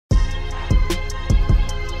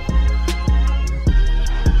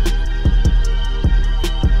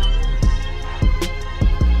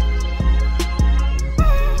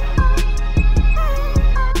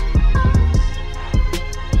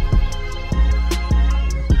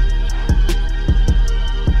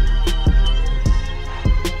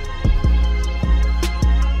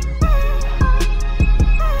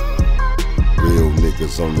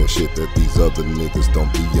other niggas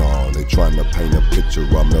don't be on. They tryna paint a picture,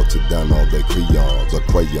 I melted down all their crayons. Or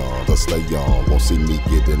crayons, or stay on, won't see me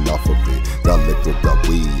getting off of it. Got liquor, got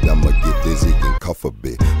weed, I'ma get dizzy and cough a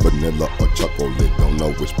bit. Vanilla or chocolate, don't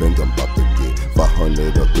know which bend I'm about to get.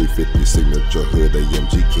 500 or 350 signature hood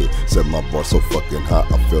AMG kit. Set my bar so fucking high,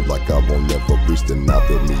 I feel like I won't never reach. Then I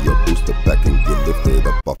build me a booster pack and get lifted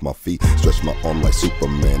up off my feet. Stretch my arm like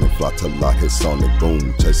Superman and fly till I hit sonic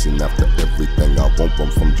boom. Chasing after everything I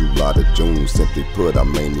want from July to June. Simply put,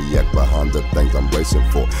 I'm maniac behind the things I'm racing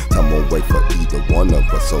for. Time won't wait for either one of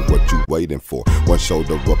us, so what you waiting for? One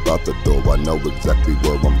shoulder up out the door, I know exactly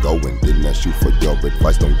where I'm going. Didn't ask you for your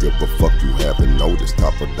advice, don't give a fuck, you haven't noticed.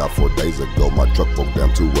 Top of out 4 days ago, my truck broke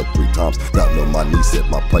down 2 or 3 times. Got on my knees, said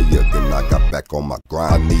my prayer, then I got back on my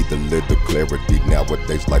grind. I need a little clarity,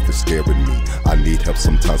 nowadays life is scaring me. I need help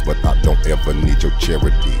sometimes, but I don't ever need your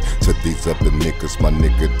charity. To these other niggas, my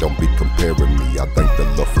nigga, don't be comparing me. I thank the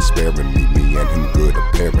Lord for sparing me and him good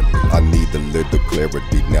apparently. I need a little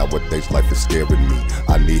clarity, nowadays life is scaring me.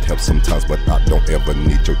 I need help sometimes, but I don't ever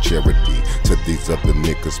need your charity. To these other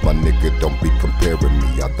niggas, my nigga, don't be comparing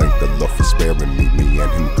me. I thank the Lord for sparing me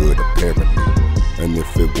and him good apparently. And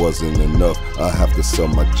if it wasn't enough, I have to sell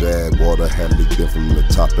my Jag. Water had leaked in from the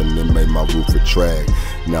top and it made my roof retract.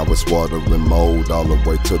 Now it's water and mold all the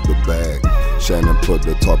way to the bag. Shannon put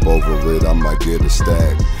the tarp over it, I might get a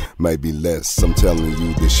stack. Maybe less, I'm telling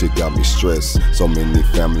you this shit got me stressed. So many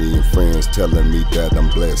family and friends telling me that I'm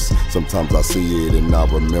blessed. Sometimes I see it and I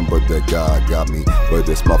remember that God got me. But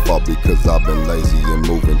it's my fault because I've been lazy and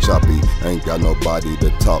moving choppy. Ain't got nobody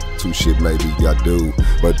to talk to, shit maybe I do.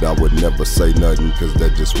 But I would never say nothing cause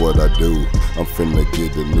that's just what I do. I'm finna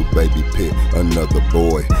get a new baby pit, another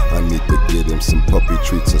boy. I need to get him some puppy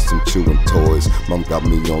treats and some chewing toys. Mom got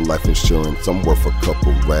me on life insurance, I'm worth a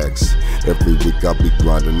couple racks. Every week I be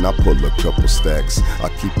grinding, I pull a couple stacks. I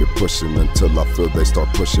keep it pushing until I feel they start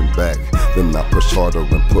pushing back. Then I push harder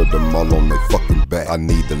and put them all on their fucking back. I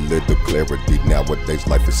need a little clarity, nowadays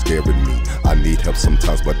life is scaring me. I need help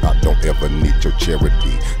sometimes, but I don't ever need your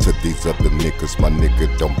charity. To these other niggas, my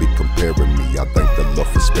nigga, don't be comparing me. I thank the Lord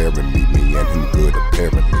for sparing me and him good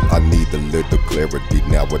apparently. I need a little clarity,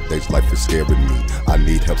 nowadays life is scaring me. I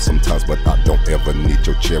need help sometimes, but I don't ever need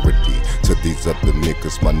your charity. To these other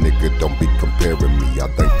niggas, my nigga, don't be comparing me. I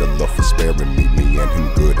thank the Lord for sparing me and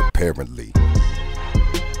him good apparently.